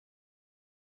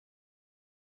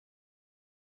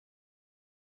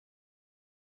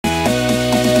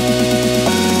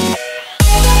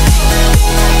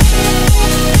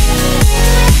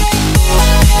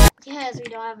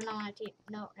have him on my team.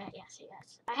 No, yes, he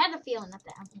does. I had a feeling that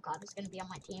the Emerald God was going to be on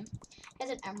my team. He has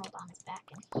an emerald on his back,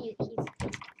 and he's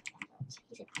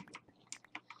an emerald.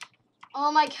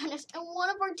 Oh my goodness, and one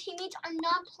of our teammates are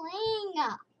not playing.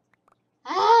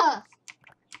 Ah.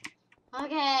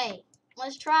 Okay,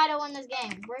 let's try to win this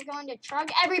game. We're going to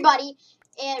trug everybody,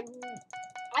 and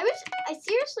I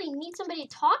seriously need somebody to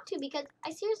talk to because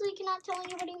I seriously cannot tell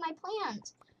anybody my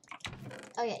plans.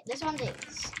 Okay, this one's it.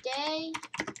 Stay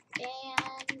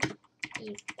and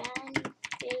defend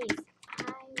base.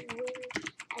 I will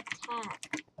attack.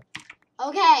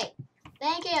 Okay,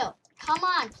 thank you. Come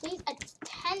on, please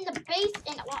attend the base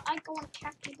and while I go and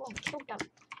attack people and kill them.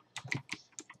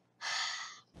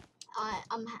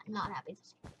 I'm not happy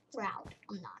this round.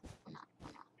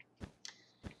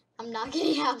 I'm not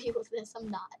getting happy with this. I'm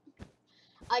not.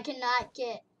 I cannot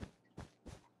get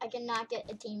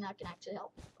a team that can actually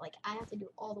help me. Like, I have to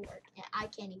do all the work, and I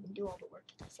can't even do all the work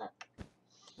because I suck.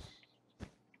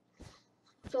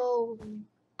 So,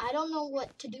 I don't know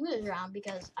what to do this round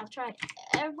because I've tried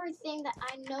everything that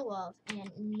I know of, and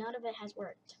none of it has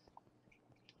worked.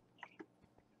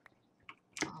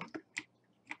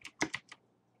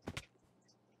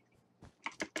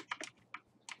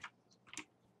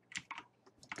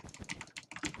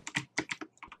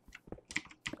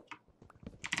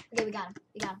 Okay, we got him.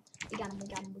 We got him. We got him. We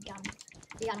got him. We got him.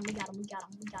 We got him. We got him. We got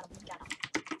him. We got him. We got him.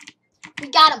 We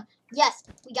got him. Yes,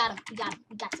 we got him. We got him.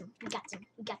 We got him. We got him.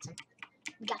 We got him.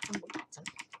 We got him. We got him.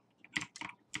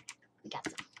 We got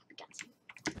him. We got him.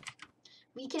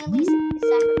 We can at least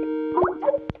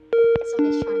sacrifice.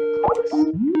 Somebody's trying to call us.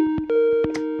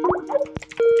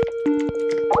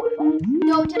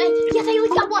 No, did I? Yes, I at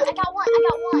least got one. I got one. I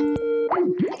got one.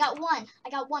 I got one. I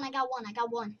got one. I got one. I got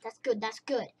one. That's good. That's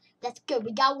good. That's good.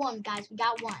 We got one, guys. We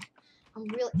got one. I'm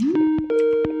really.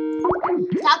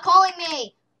 Stop calling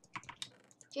me.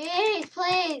 Jeez,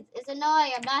 please. It's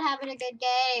annoying. I'm not having a good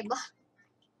game.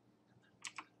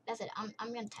 That's it. I'm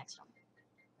gonna text him.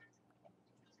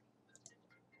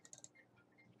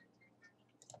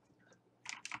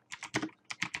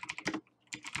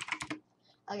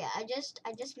 Okay, I just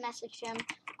messaged him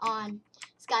on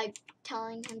Skype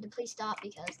telling him to please stop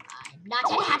because I'm not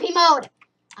in happy mode.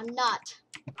 I'm not.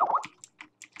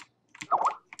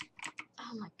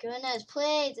 Oh my goodness,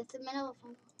 please. It's the middle of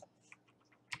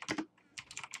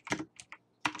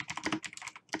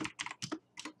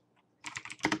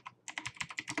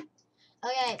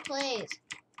Okay, please.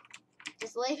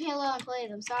 Just leave me alone,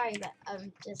 please. I'm sorry, but I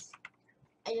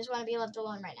just want to be left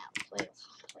alone right now. Please.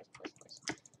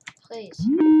 Please.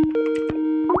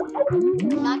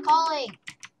 I'm not calling.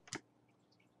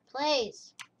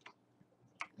 Please.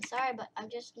 I'm sorry, but I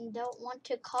just don't want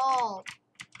to call.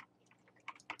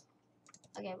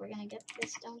 Okay, we're gonna get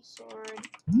this stone sword.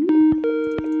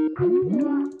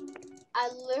 I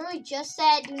literally just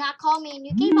said, do not call me, and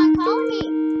you keep on calling me.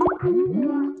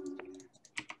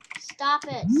 Stop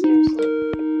it, seriously.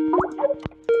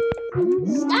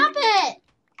 Stop it!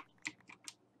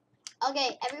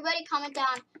 Okay, everybody comment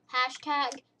down,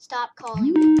 hashtag stop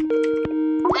calling me.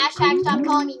 Hashtag stop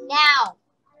calling me now.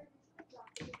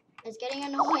 It's getting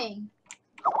annoying.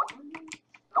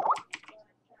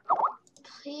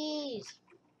 Please.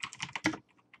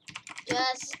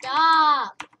 Just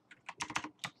stop.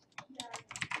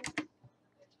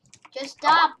 Just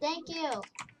stop, thank you.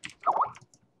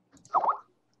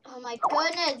 Oh my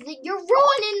goodness, you're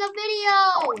ruining the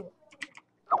video!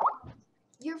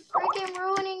 You're freaking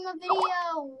ruining the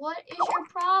video! What is your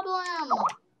problem?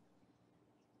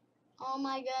 Oh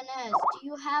my goodness, do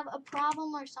you have a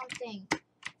problem or something?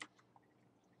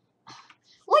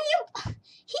 What you?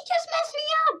 He just messed me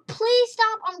up! Please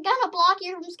stop, I'm gonna block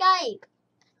you from Skype.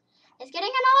 It's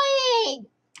getting annoying!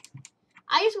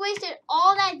 I just wasted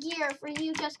all that gear for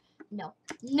you just... No.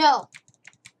 No.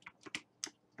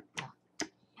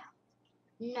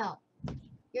 No.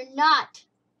 You're not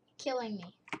killing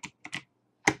me.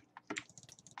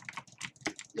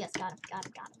 Yes, got him, got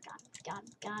him, got him, got him,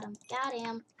 got him, got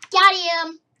him, got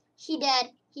him! He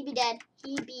dead. He be dead.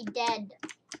 He be dead.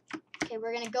 Okay,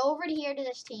 we're gonna go over to here to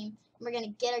this team, and we're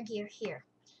gonna get our gear here.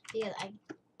 Because I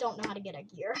don't know how to get our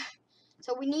gear.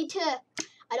 So we need to...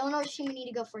 I don't know which team we need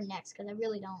to go for next, because I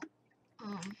really don't.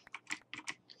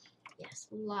 Yes,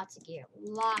 lots of gear.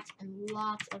 Lots and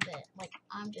lots of it. Like,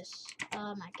 I'm just...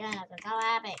 Oh my goodness, I'm so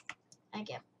happy. Thank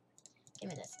you. Give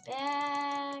me this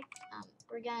back.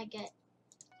 We're gonna get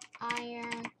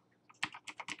iron.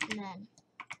 And then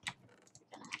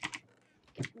we're gonna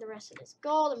get the rest of this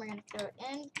gold, and we're gonna throw it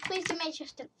in. Please do make sure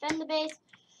to defend the base.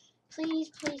 Please,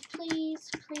 please, please,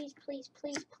 please, please,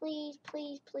 please, please,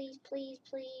 please, please, please,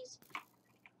 please.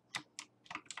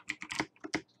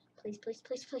 Please, please,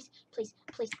 please, please, please,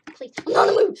 please, please. I'm on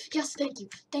the move. Yes, thank you.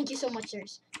 Thank you so much,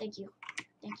 sirs. Thank you.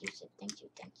 Thank you, Sid. Thank you,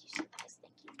 senpais.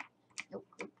 Thank you. Nope,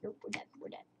 nope, nope. We're dead. We're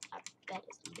dead. Our bed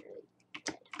is literally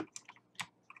dead.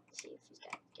 Let's see if he's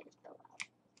got to get his bow out.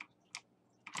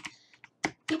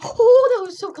 Oh, that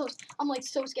was so close. I'm like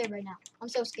so scared right now. I'm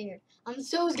so scared. I'm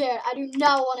so scared. I do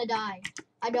not want to die.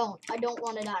 I don't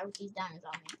want to die with these diamonds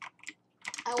on me.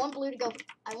 I want blue to go.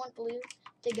 I want blue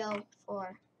to go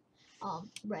for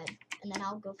red, and then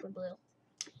I'll go for blue.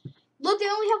 Look, they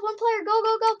only have one player. Go,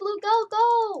 go, go, blue, go,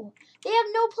 go. They have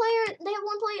no player. They have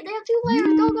one player. They have two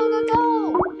players. Go, go, go,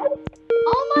 go.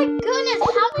 Oh my goodness!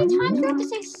 How many times do I have to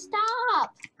say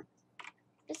stop?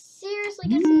 It seriously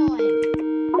gets annoying.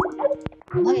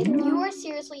 Okay, you are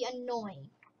seriously annoying.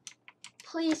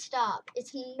 Please stop.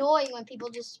 It's annoying when people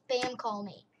just spam call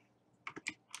me.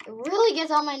 It really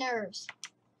gets on my nerves.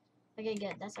 Okay,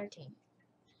 good. That's our team.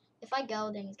 If I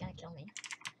go, then he's gonna kill me.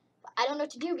 But I don't know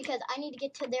what to do because I need to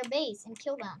get to their base and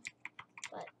kill them.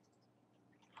 But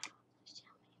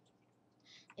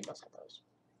they both have those.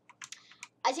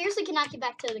 I seriously cannot get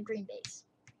back to the green base.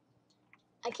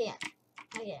 I can't.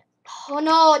 Oh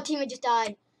no, a teammate just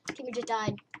died.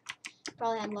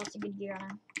 Probably had lots of good gear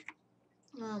on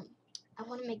him. I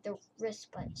want to make the risk,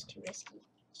 but it's too risky.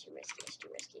 It's too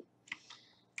risky.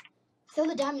 Throw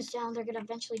the diamonds down, they're gonna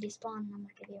eventually despawn, and I'm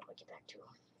not gonna be able to get back to them.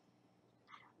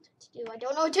 I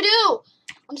don't know what to do.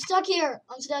 I'm stuck here.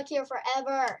 I'm stuck here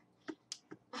forever.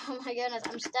 Oh my goodness,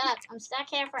 I'm stuck. I'm stuck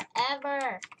here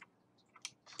forever.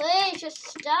 Please, just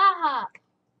stop.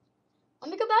 Let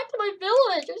me go back to my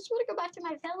village. I just want to go back to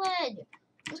my village.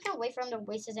 I'm just gonna wait for him to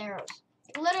waste his arrows.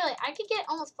 Like, literally, I could get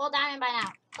almost full diamond by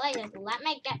now. Please, just let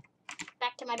me get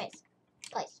back to my base.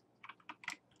 Please.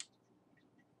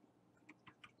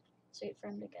 Wait for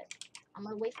him to get. I'm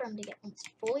gonna wait for him to get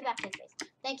fully back to his base.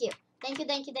 Thank you. Thank you,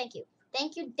 thank you, thank you.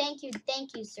 Thank you, thank you,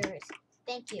 thank you, sirs.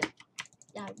 Thank you.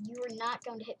 Now, you are not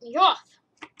going to hit me off.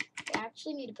 I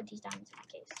actually need to put these diamonds in my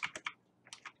case.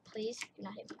 Please do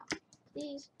not hit me off.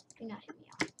 Please do not hit me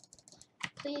off.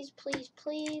 Please, please,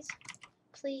 please.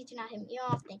 Please do not hit me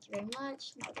off. Thank you very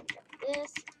much. Now we're going to get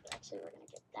this. Actually, we're going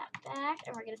to get that back.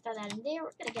 And we're going to throw that in there.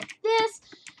 We're going to get this.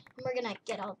 And we're going to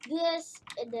get all this.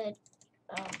 And then,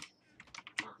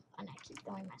 and I keep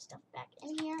throwing my stuff back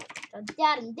in here. Throw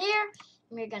that in there.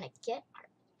 And we're gonna get our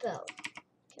bow.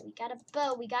 Okay, we got a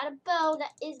bow. We got a bow.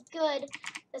 That is good.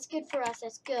 That's good for us.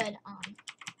 That's good.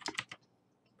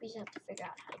 We just have to figure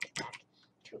out how to get back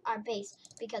to our base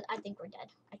because I think we're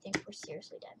dead. I think we're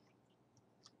seriously dead.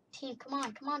 Team, come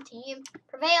on, team.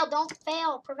 Prevail. Don't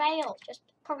fail. Prevail. Just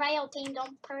prevail, team.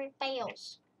 Don't fail.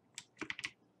 Yes,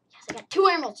 I got 2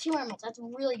 emeralds. 2 emeralds. That's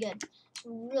really good. It's a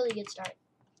really good start.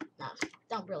 No,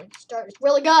 not really good start. It's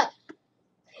really good.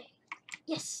 Okay.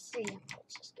 Yes, 3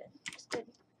 emeralds. That's good. That's good.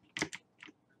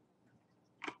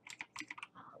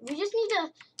 We just need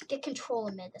to get control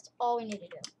of mid. That's all we need to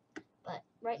do. But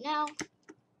right now,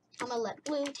 I'm going to let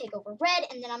blue take over red,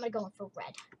 and then I'm going to go in for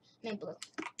red. I mean blue.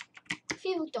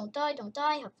 Phew, don't die, don't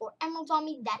die. I have 4 emeralds on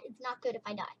me. That is not good if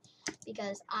I die.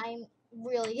 Because I'm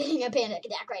really getting a panic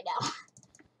attack right now.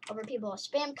 Over people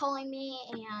spam calling me,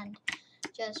 and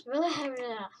just really 6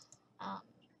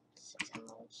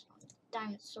 emeralds.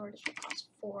 Diamond sword is what costs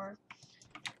 4.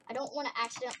 I don't want to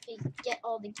accidentally get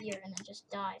all the gear and then just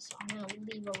die, so I'm going to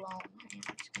leave alone. And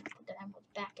I'm just going to put the emeralds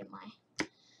back in my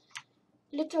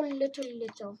little.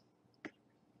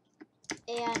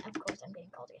 And, of course, I'm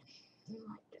getting called again. Oh,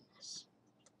 my goodness.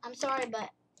 I'm sorry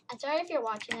if you're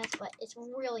watching this, but it's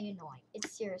really annoying. It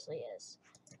seriously is.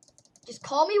 Just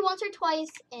call me once or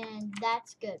twice, and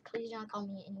that's good. Please don't call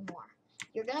me anymore.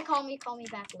 You're going to call me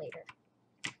back later.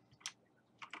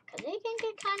 Because they can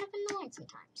get kind of annoying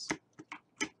sometimes.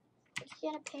 Just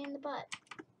get a pain in the butt.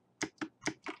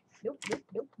 Nope.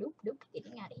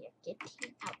 Getting out of here.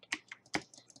 Getting out.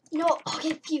 No,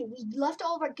 okay, phew. We left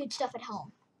all of our good stuff at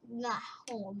home. Not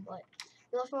home, but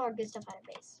we left all our good stuff at our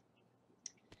base.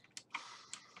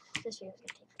 This video is going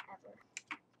to take forever.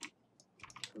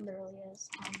 It literally is.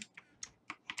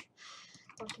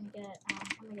 What can we get? I'm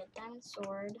going to get diamond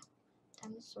sword.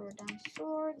 Diamond sword.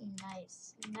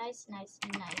 Nice.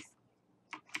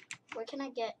 What can I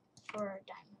get for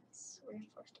diamonds?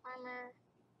 Reinforced armor.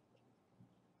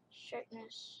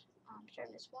 Sharpness.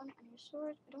 Sharpness 1 on your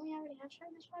sword. Don't we already have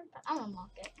sharpness 1? But I'm gonna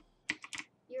unlock it.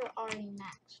 You're already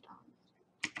maxed on.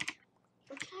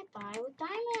 What can I buy with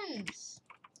diamonds?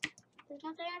 There's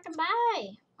nothing I can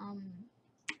buy. I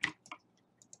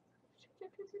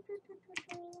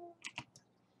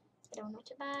don't know what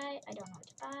to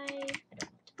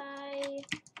buy.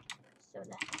 So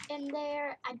that's in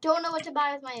there. I don't know what to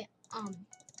buy with my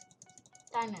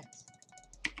diamonds.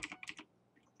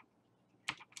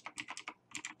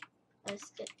 let's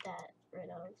get that rid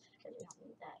of because we don't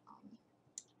need that.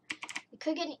 We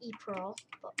could get an E-Pearl,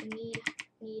 but we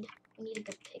need a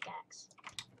good pickaxe.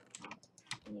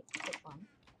 We need a good one.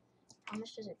 How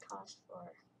much does it cost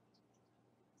for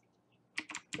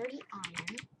 30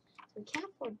 iron? So we can't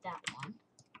afford that one.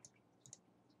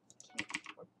 Can't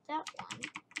afford that one.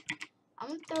 I'm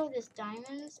gonna throw this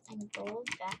diamonds and gold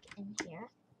back in here.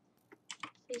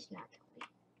 Please not kill me.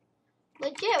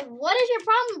 Legit, what is your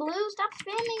problem, Blue? Stop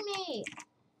spamming me.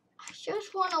 I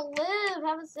just want to live,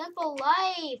 have a simple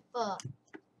life.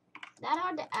 That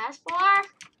hard to ask for?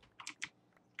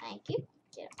 Thank you.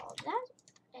 Get all that.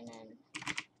 And then,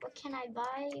 what can I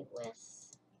buy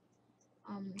with,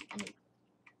 I need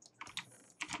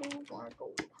 2 more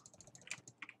gold.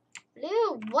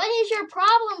 Blue, what is your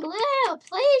problem, Blue?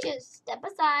 Please just step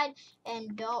aside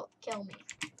and don't kill me.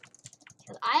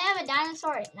 Because I have a diamond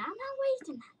sword, and I'm not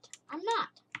wasting that. I'm not.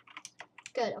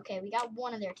 Good, okay, we got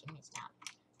one of their teammates now.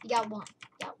 We got one.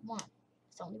 We got one.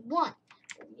 It's only one.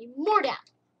 We need more down.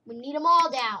 We need them all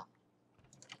down.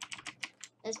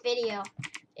 This video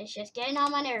is just getting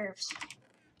on my nerves.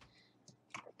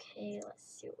 Okay, let's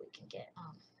see what we can get.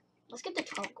 Let's get the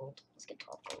 12 gold. Let's get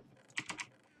 12 gold.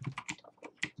 12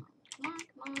 gold. Come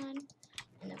on.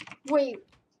 And then, wait.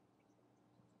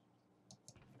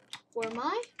 Where am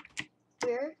I?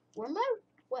 Where am I?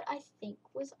 What I think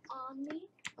was on me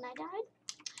when I died?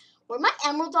 Were my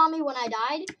emeralds on me when I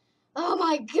died? Oh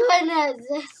my goodness,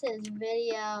 this is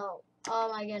video. Oh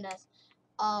my goodness.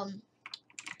 I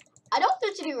don't know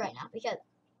what to do right now because,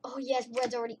 oh yes,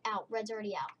 red's already out. Red's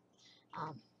already out.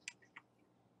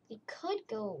 We could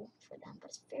go for them, but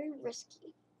it's very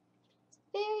risky.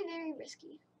 Very, very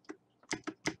risky.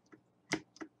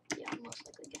 Yeah, I'm most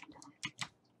likely gonna die.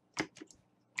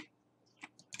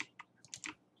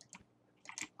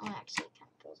 I'll actually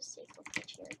kind of build a safer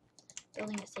bridge here.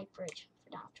 Building a safe bridge for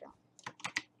Donald Trump.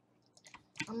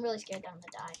 I'm really scared that I'm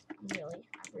gonna die. I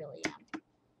really am.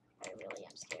 I really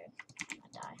am scared I'm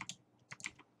gonna die.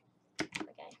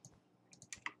 Okay.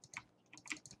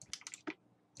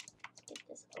 Get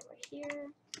this over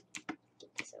here.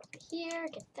 Get this over here.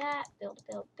 Get that. Build.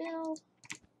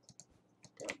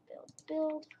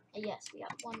 Build. And yes, we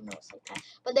got one little safe path.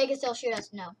 But they can still shoot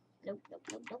us. No. Nope.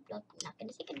 Not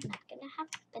gonna take it. Not gonna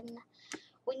happen.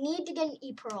 We need to get an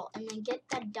E-Pearl and then get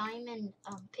that diamond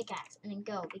pickaxe and then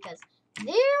go because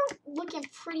they're looking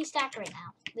pretty stacked right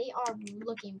now. They are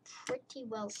looking pretty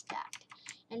well stacked.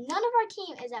 And none of our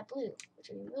team is at blue, which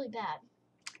would be really bad.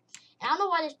 And I don't know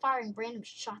why they're firing random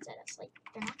shots at us. Like,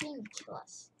 they're not going to kill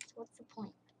us. So what's the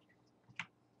point?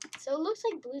 So it looks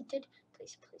like blue did...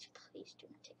 Please do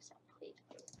not take us out. Please.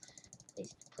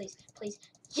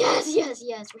 Yes.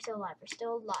 We're still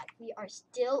alive. We are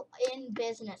still in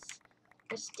business.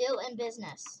 We're still in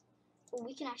business. Well,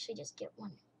 we can actually just get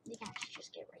one. We can actually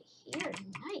just get right here.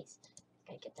 Nice.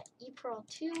 Gotta get that E-Pearl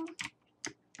too.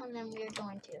 And then we're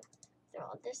going to throw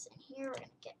all this in here. We're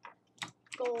gonna get our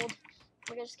gold.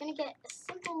 We're just gonna get a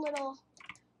simple little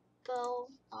bow.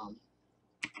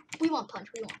 We want punch.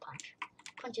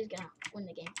 Punch is gonna win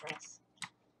the game for us.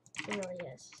 It really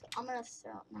is. So I'm gonna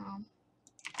throw now.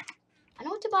 I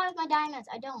know what to buy with my diamonds.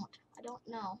 I don't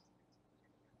know.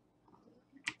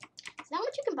 It's not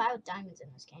what you can buy with diamonds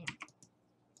in this game.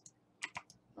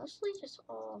 Mostly just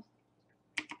all,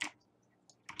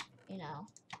 you know.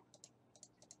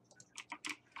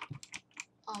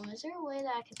 Is there a way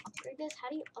that I can upgrade this? How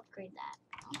do you upgrade that?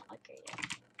 I don't upgrade it.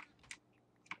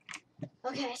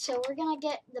 Okay, so we're gonna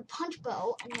get the punch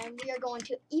bow, and then we are going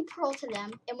to E-Pearl to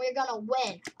them, and we're gonna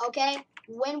win. Okay,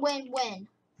 win.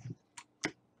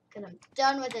 Cause I'm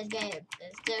done with this game.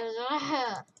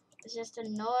 It's just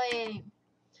annoying.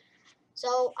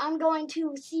 So I'm going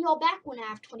to see y'all back when I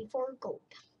have 24 gold.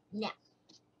 Now.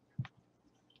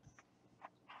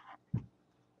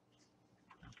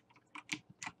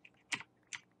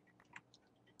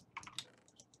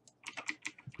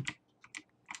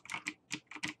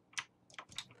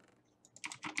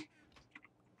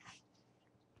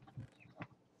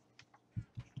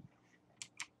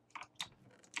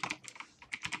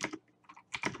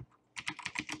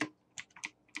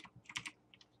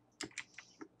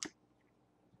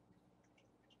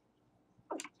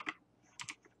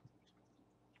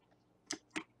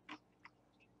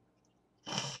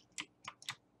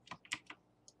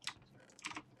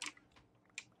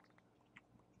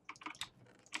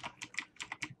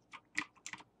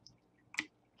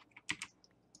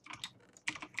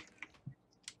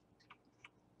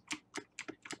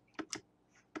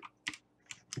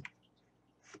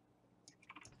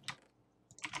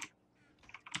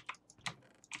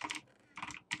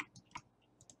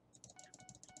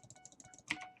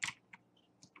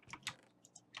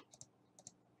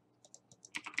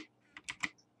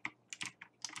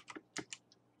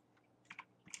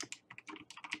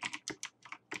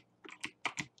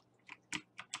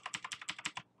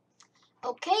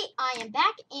 I am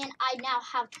back, and I now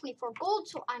have 24 gold,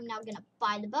 so I'm now gonna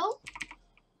buy the bow.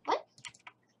 What?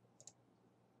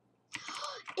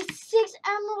 It's 6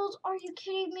 emeralds. Are you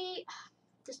kidding me?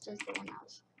 This does the one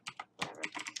else. Whatever.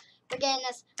 We're getting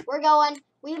this. We're going.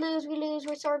 We lose. We lose.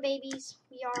 We're sore babies.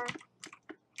 We are.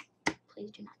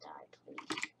 Please do not die.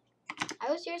 Please. I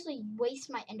would seriously waste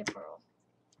my ender pearl.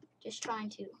 Just trying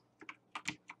to.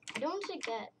 I don't want to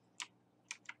get.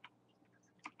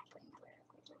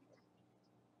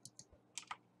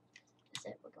 That's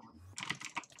it. We're going.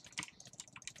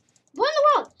 What in the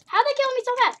world? How they killing me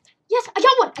so fast? Yes, I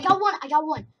got one. I got one. I got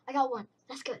one. I got one.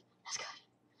 That's good. That's good.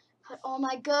 But oh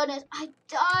my goodness, I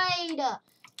died.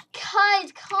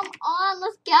 Guys, come on.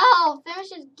 Let's go. Finish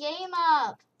this game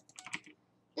up.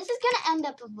 This is going to end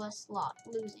up with us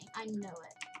losing. I know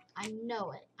it. I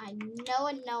know it. I know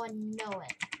it, know it, know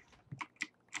it.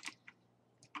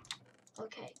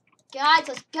 Okay. Guys,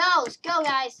 let's go. Let's go,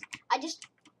 guys. I just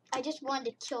wanted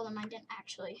to kill them. I didn't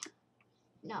actually.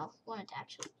 No, wanted to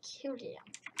actually kill them.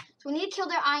 So we need to kill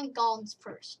their iron golems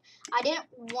first. I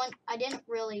didn't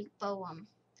really bow them.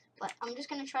 But I'm just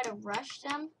going to try to rush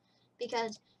them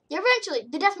because the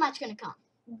deathmatch is going to come.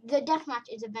 The deathmatch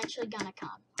is eventually going to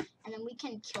come. And then we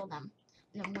can kill them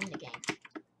and then win the game.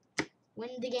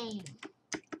 Win the game.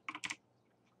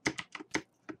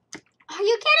 Are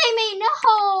you kidding me?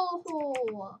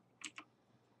 No!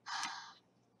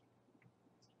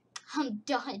 I'm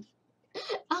done.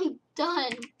 I'm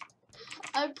done.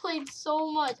 I played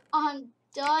so much. I'm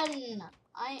done.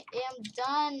 I am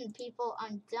done, people.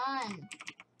 I'm done.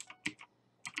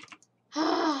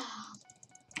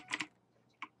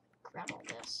 Grab all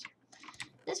this.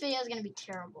 This video is gonna be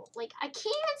terrible. Like, I can't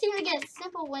even seem to get a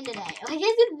simple win today. Like, is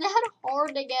it that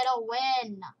hard to get a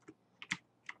win?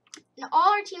 And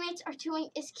all our teammates are doing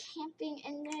is camping,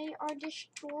 and they are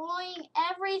destroying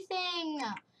everything.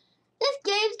 This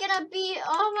game's gonna be,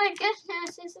 oh my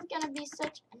goodness, this is gonna be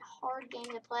such a hard game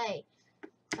to play.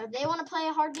 But if they want to play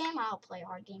a hard game, I'll play a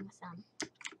hard game with them.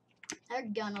 They're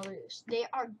gonna lose. They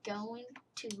are going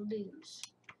to lose.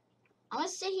 I'm gonna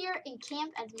sit here and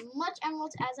camp as much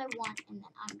emeralds as I want, and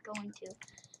then I'm going to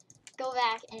go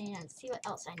back and see what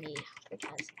else I need,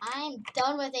 because I'm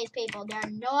done with these people. They're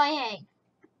annoying.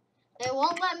 They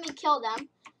won't let me kill them.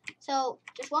 So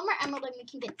just one more emerald and we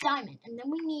can get diamond, and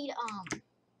then we need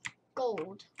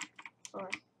gold. Or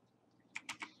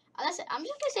that's it. I'm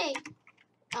just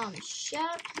gonna say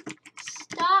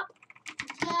stop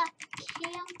the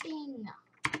camping.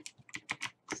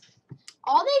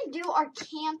 All they do are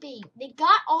camping. They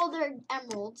got all their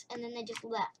emeralds and then they just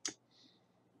left.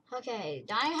 Okay,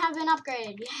 diamond have been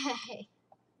upgraded. Yay.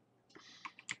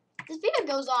 This video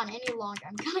goes on any longer,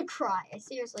 I'm gonna cry. I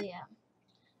seriously am.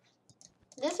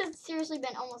 This has seriously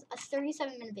been almost a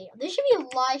 37-minute video. This should be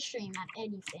a live stream at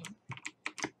anything.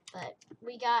 But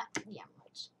we got the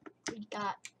emeralds.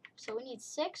 So we need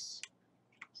 6.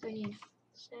 So we need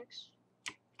 6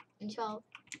 and 12.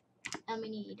 And we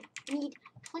need 20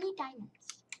 diamonds.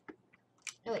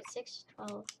 No, wait, 6,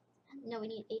 12. No, we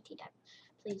need 18 diamonds.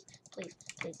 Please, please,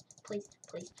 please, please,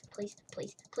 please, please,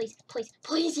 please, please, please,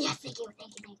 please. Yes, thank you,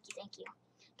 thank you, thank you, thank you.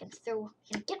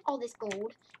 Gonna get all this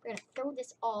gold. We're gonna throw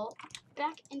this all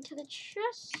back into the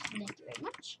chest. Thank you very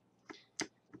much.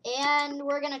 And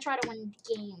we're gonna try to win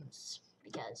games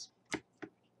because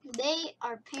they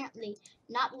are apparently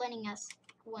not letting us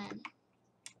win.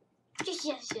 Yes.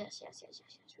 We got it.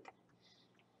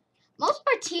 Most of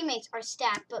our teammates are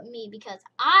stacked, but me, because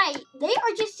they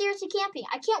are just seriously camping.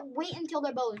 I can't wait until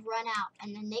their bows run out,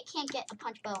 and then they can't get a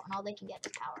punch bow, and all they can get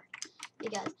is power.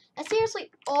 Because that's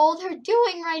seriously all they're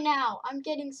doing right now. I'm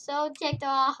getting so ticked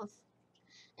off.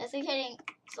 It's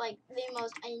like the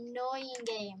most annoying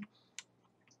game.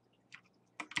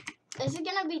 This is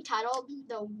gonna be titled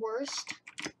the worst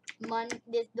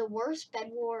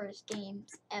Bed Wars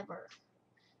games ever.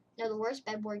 No, the worst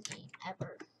Bed Wars game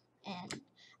ever. And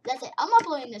that's it. I'm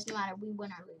uploading this no matter we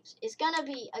win or lose. It's gonna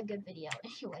be a good video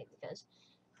anyway because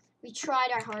we tried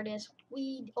our hardest.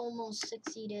 We almost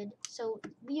succeeded. So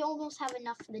we almost have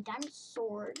enough for the diamond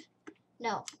sword.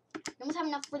 No, we almost have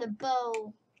enough for the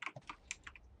bow.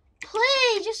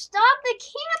 Please, just stop the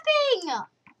camping.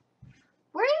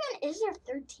 Where even is their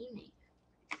third teammate?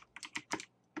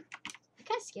 It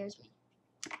kind of scares me.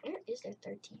 Where is their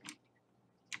third teammate?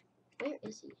 Where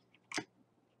is he?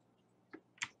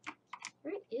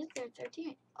 Where is their third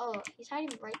teammate? Oh, he's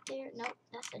hiding right there. Nope,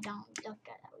 that's the duck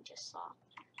guy that we just saw.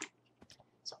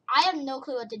 So I have no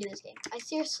clue what to do this game. I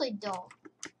seriously don't.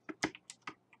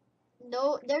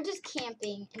 No, they're just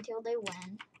camping until they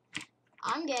win.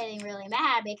 I'm getting really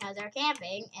mad because they're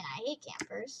camping, and I hate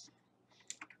campers.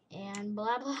 And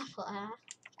blah, blah, blah.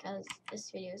 because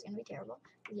this video is gonna be terrible.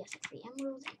 Yes, 3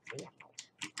 emeralds and 3 emeralds.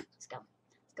 Let's go.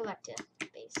 Let's go back to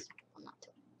base. Well, not to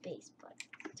base, but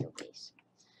to base.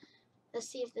 Let's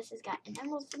see if this has got an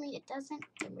emerald for me. It doesn't.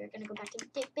 Then we're gonna go back to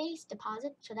the base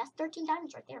deposit. So that's 13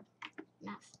 diamonds right there.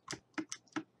 Math.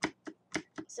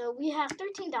 So we have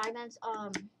 13 diamonds.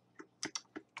 We're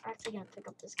actually gonna pick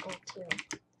up this gold too.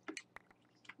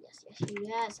 Yes.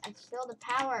 I feel the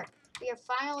power. We are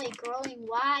finally growing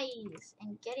wise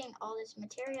and getting all this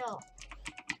material.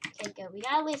 Okay, good. We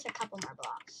got at least a couple more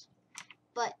blocks.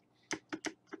 But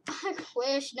I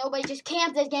wish nobody just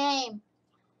camped this game.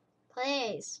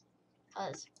 Please.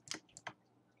 Because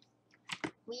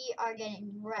we are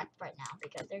getting wrecked right now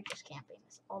because they're just camping.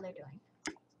 That's all they're doing.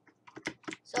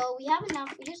 So we have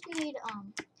enough. We just need,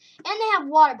 and they have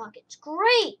water buckets.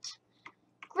 Great!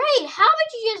 Great! How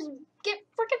would you just get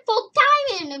freaking full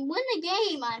diamond and win the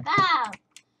game on BAV?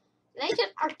 They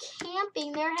just are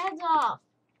camping their heads off.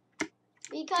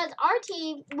 Because our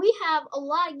team, we have a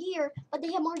lot of gear, but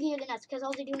they have more gear than us because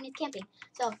all they're doing is camping.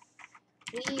 So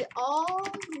we all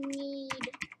need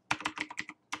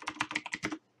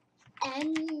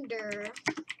ender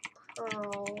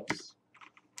pearls,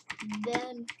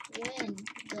 then win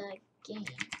the game.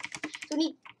 So we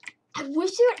need, I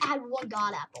wish they would add 1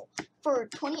 god apple. For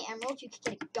 20 emeralds, you could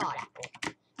get a god apple.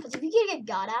 Because if you could get a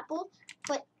god apple,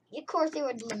 but of course they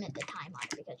would limit the time on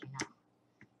it because, you know,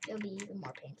 it'll be even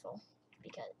more painful.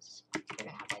 Because they're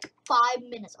going to have like 5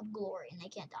 minutes of glory and they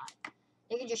can't die.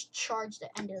 They can just charge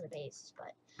the end of the base,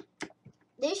 but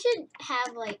they should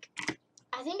have like,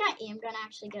 I think I am going to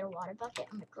actually get a water bucket.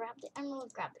 I'm going to grab the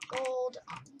emerald, grab the gold,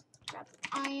 grab the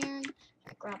iron,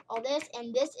 grab all this,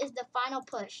 and this is the final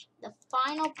push. The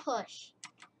final push.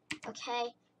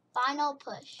 Okay? Final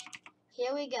push.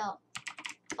 Here we go.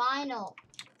 Final.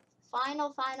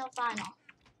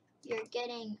 You're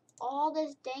getting all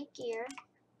this dank gear.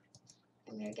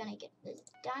 And we're gonna get this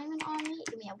diamond on me.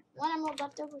 And we have 1 emerald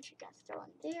left over, which we're gonna throw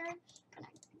in there. And I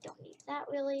don't need that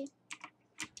really.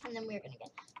 And then we're gonna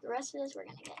get the rest of this. We're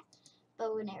gonna get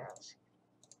bow and arrows.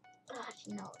 Ugh,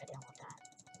 no, I don't want that.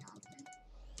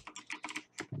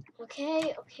 No.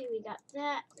 Okay, we got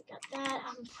that.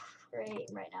 I'm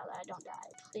praying right now that I don't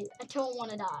die. Please, I don't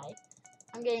want to die.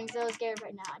 I'm getting so scared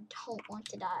right now. I don't want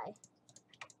to die.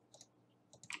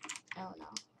 Oh no,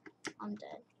 I'm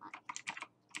dead.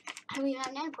 I don't even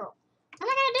have an ender pearl. What am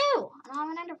I gonna do? I don't have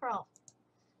an ender pearl.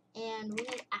 And we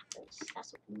need apples.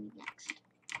 That's what we need next.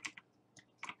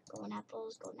 Golden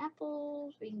apples.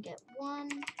 We can get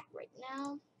 1 right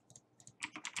now.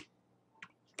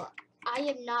 But I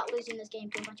am not losing this game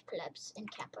to a bunch of plebs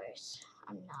and campers.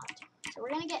 I'm not. So we're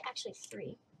gonna get actually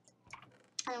 3.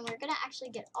 And we're gonna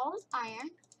actually get all this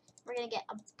iron. We're gonna get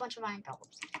a bunch of iron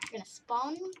golems. We're gonna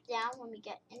spawn them down when we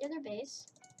get into their base.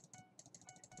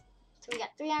 So we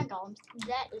got 3 iron golems.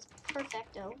 That is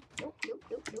perfecto. Nope.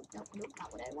 Not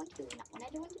what I want to do.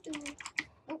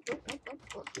 Nope.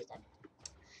 Oh, he's dead.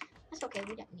 That's okay.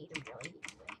 We don't need him really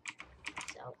anyway.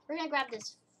 So we're gonna grab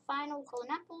this final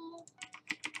golden apple.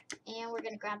 And we're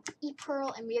gonna grab the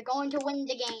E-Pearl. And we are going to win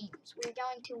the games. We are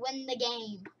going to win the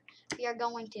game. We are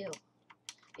going to.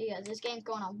 Because this game's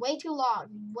going on way too long.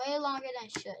 Way longer than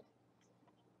it should.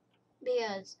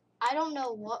 Because I don't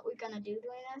know what we're gonna do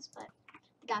doing this, but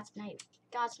God snipe.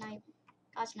 Oh,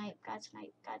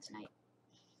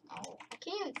 I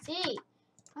can't even see.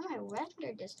 Oh, my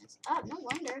render distance up. No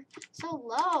wonder. So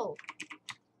low.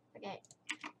 Okay.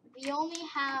 We only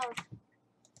have...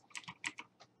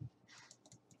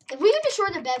 If we can destroy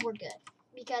the bed, we're good.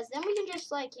 Because then we can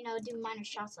just, like, you know, do minor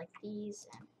shots like these.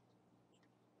 And...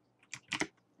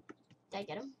 Did I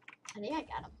get him? I think I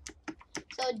got him.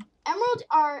 So emeralds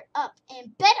are up,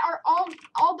 and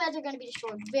all beds are going to be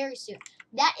destroyed very soon.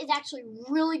 That is actually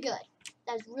really good.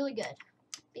 That's really good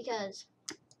because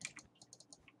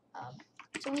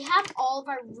so we have all of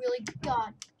our really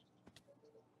god.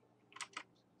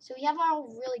 So we have our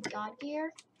really god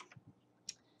gear,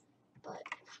 but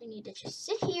we need to just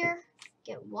sit here,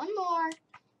 get 1 more,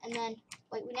 and then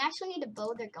wait. We actually need to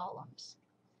bow their golems.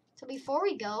 So before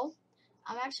we go,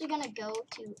 I'm actually gonna go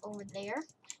to over there.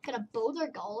 Gonna bow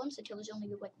their golems until there's only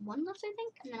like 1 left, I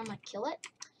think, and then I'm gonna kill it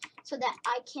so that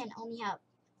I can only have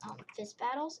fist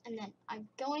battles. And then I'm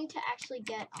going to actually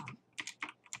get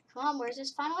come on, where's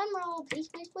this final emerald? Please,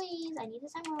 I need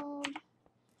this emerald.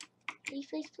 Please.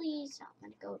 So I'm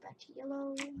gonna go back to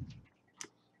yellow,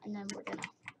 and then I'm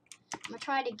gonna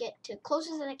try to get to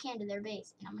closest as I can to their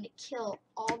base, and I'm gonna kill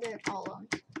all their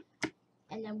golems,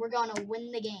 and then we're gonna win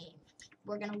the game.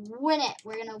 We're gonna win it.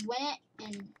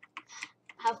 And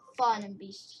have fun and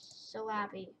be so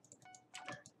happy.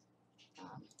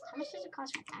 How much does it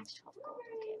cost for an axe? 12 gold.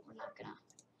 Okay, we're not gonna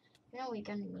You know we're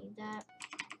gonna need that.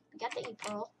 We got the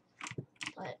E-Pearl,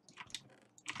 but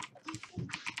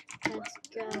let's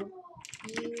go.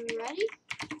 You ready?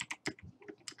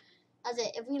 That's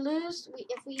it. If we lose,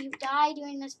 if we die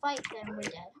during this fight, then we're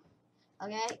dead.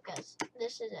 Okay? Because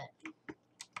this is it. Okay,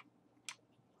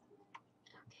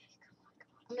 come on.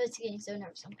 I'm just getting so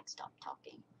nervous. I'm gonna stop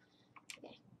talking.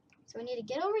 Okay. So we need to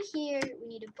get over here. We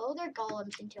need to bow their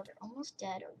golems until they're almost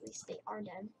dead, or at least they are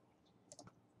dead.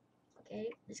 Okay,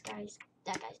 that guy's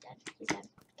dead. He's dead.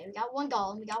 Okay, we got one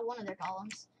golem. We got one of their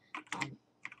golems.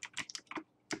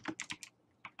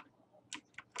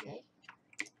 Okay.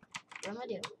 What I'm gonna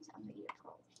do is I'm gonna get a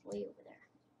pearl way over there.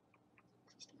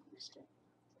 Please don't miss it.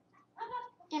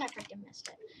 And I freaking missed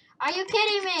it. Are you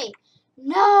kidding me?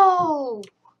 No!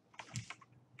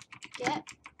 Get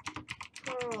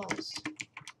pearls.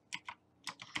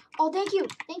 Oh, thank you.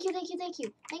 Thank you, thank you, thank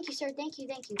you. Thank you, sir. Thank you,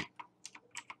 thank you.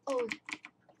 Oh,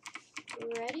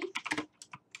 ready?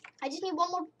 I just need one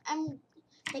more.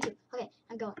 Thank you. Okay,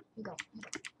 I'm going.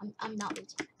 I'm not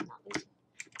losing. I'm not losing.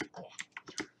 Okay.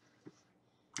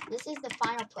 This is the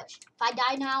final push. If I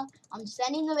die now, I'm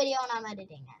sending the video and I'm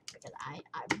editing it because I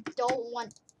don't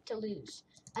want to lose.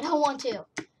 I don't want to.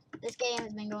 This game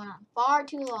has been going on far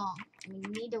too long. We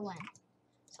need to win.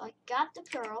 So I got the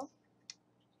pearl.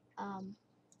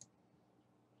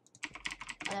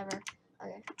 Whatever.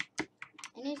 Okay.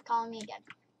 And he's calling me again.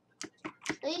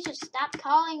 Please just stop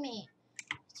calling me.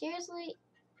 Seriously?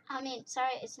 I mean,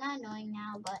 sorry, it's not annoying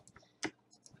now, but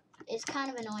it's kind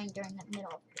of annoying during the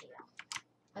middle of the video.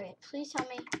 Okay, please tell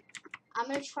me. I'm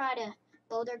going to try to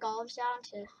bow their golems down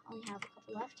to only have a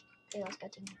couple left. Okay, let's go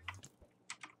to me.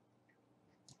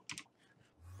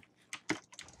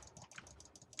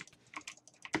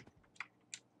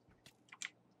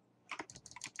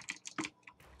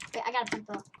 Okay, I got a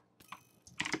pencil.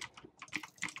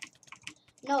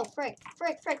 No, frick.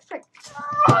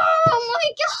 Oh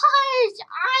my gosh,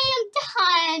 I am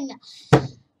done.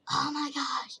 Oh my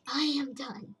gosh, I am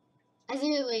done. I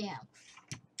seriously am.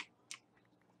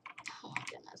 Oh my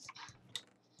goodness.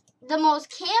 The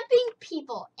most camping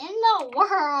people in the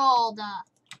world.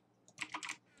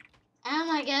 Oh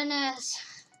my goodness.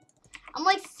 I'm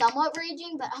like somewhat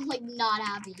raging, but I'm like not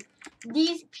happy.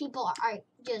 These people are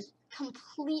just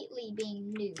completely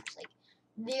being noobs. Like,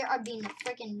 they are being the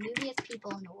freaking noobiest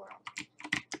people in the world.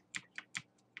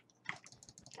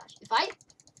 Gosh, if I...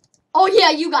 Oh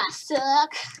yeah, you guys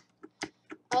suck.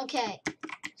 Okay,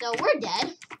 so we're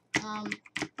dead.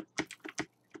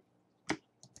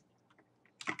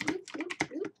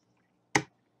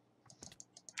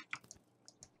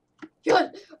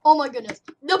 Yes! Oh my goodness.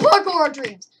 The parkour of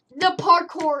dreams. The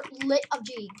parkour lit of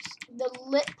dreams. The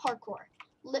lit parkour.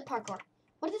 Lit parkour.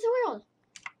 What is the world?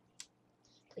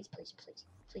 Please, please, please,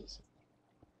 please.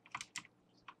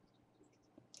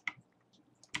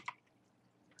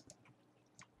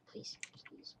 Please,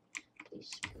 please,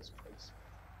 please, please, please.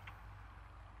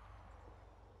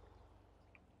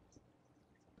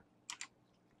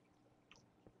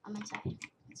 I'm inside.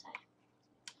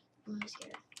 I'm really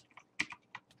scared.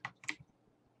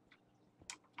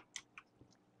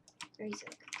 Very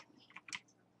easily gonna kill me.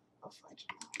 Oh fudge.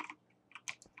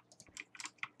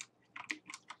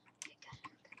 Okay,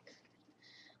 good.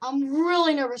 I'm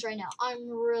really nervous right now. I'm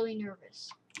really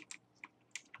nervous.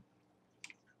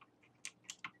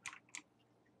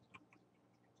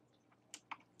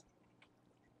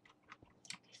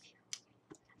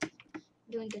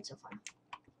 Doing good so far.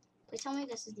 Please tell me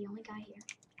this is the only guy here.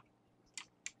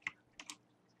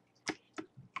 Okay.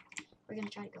 We're gonna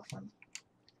try to go for him.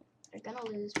 They're gonna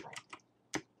lose, but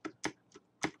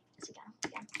yes, we got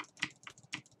him.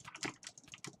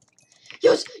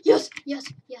 Yes.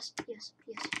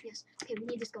 Okay, we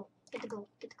need this goal. Get the goal.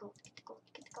 Gold.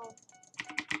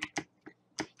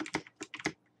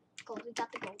 We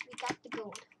got the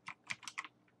gold.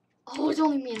 Oh, it's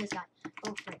only me and this guy.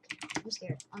 Oh frick. I'm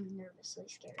scared. I'm nervously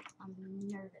scared. I'm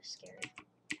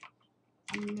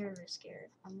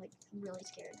like really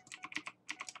scared.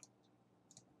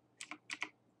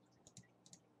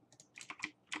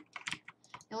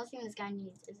 The only thing this guy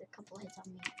needs is a couple hits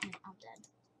on me and I'm dead.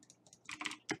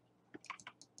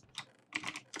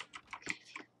 Okay,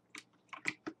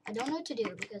 I don't know what to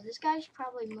do because this guy's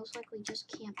probably most likely just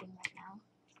camping right now.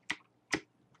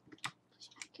 Please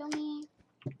not kill me.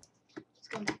 Let's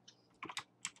go back.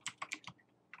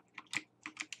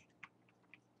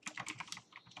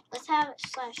 Let's have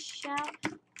 /shout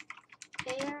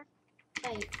fair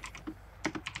fight.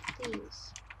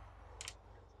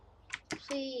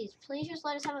 Please just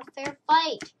let us have a fair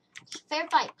fight. Fair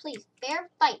fight, please. Fair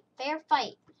fight.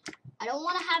 I don't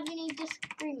want to have any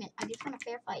disagreement. I just want a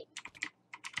fair fight.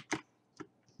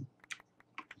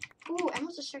 Ooh,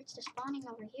 emeralds just starts spawning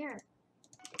over here.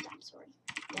 I'm sorry.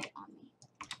 Get it on me.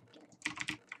 Get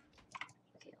it.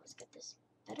 Okay, let's get this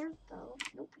better bow.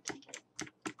 Nope, we can't get it.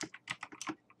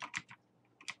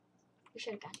 We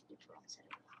should have gotten it for instead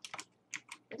of that.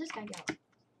 Where'd this guy go?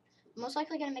 I'm most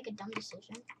likely gonna make a dumb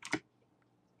decision.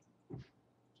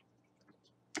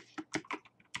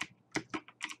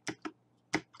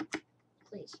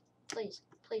 Please, please,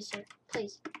 please, sir,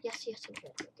 please. Yes, yes, good,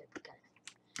 good, good, we got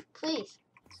it. Please,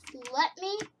 let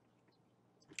me.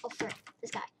 Oh, frick,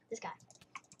 this guy. We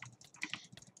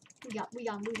got him,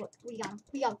 we got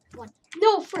him. One.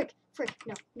 No, frick,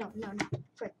 no, frick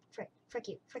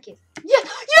you. Yes,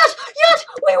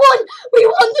 we won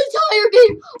the entire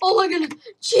game. Oh my goodness,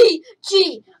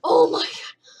 G, oh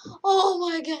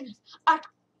my goodness. After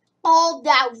all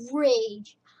that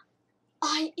rage,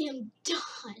 I am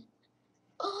done.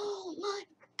 Oh my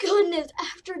goodness,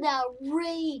 after that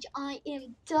rage, I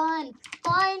am done.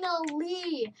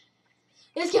 Finally.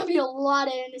 There's gonna be a lot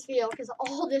in this video because of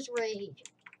all this rage.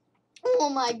 Oh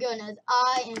my goodness,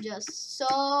 I am just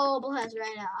so blessed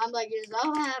right now. I'm like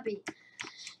so happy.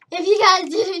 If you guys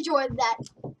did enjoy that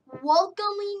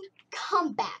welcoming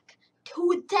comeback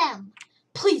to them,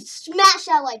 please smash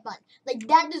that like button. Like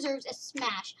that deserves a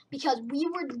smash because we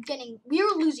were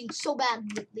losing so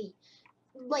badly.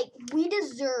 Like we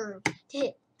deserve to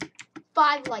hit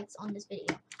 5 likes on this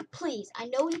video. Please, I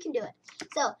know you can do it.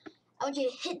 So I want you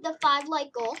to hit the 5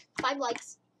 like goal, 5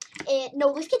 likes. And no,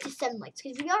 let's get to 7 likes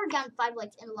because we already gotten 5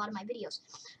 likes in a lot of my videos.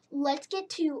 Let's get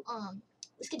to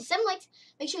 7 likes.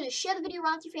 Make sure to share the video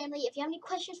around with your family. If you have any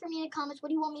questions for me in the comments, what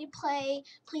do you want me to play?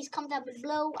 Please comment down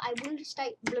below.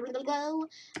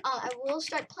 I will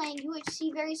start playing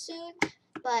UHC very soon.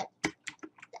 But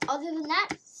other than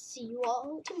that, see you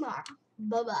all tomorrow.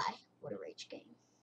 Bye bye. What a rage game.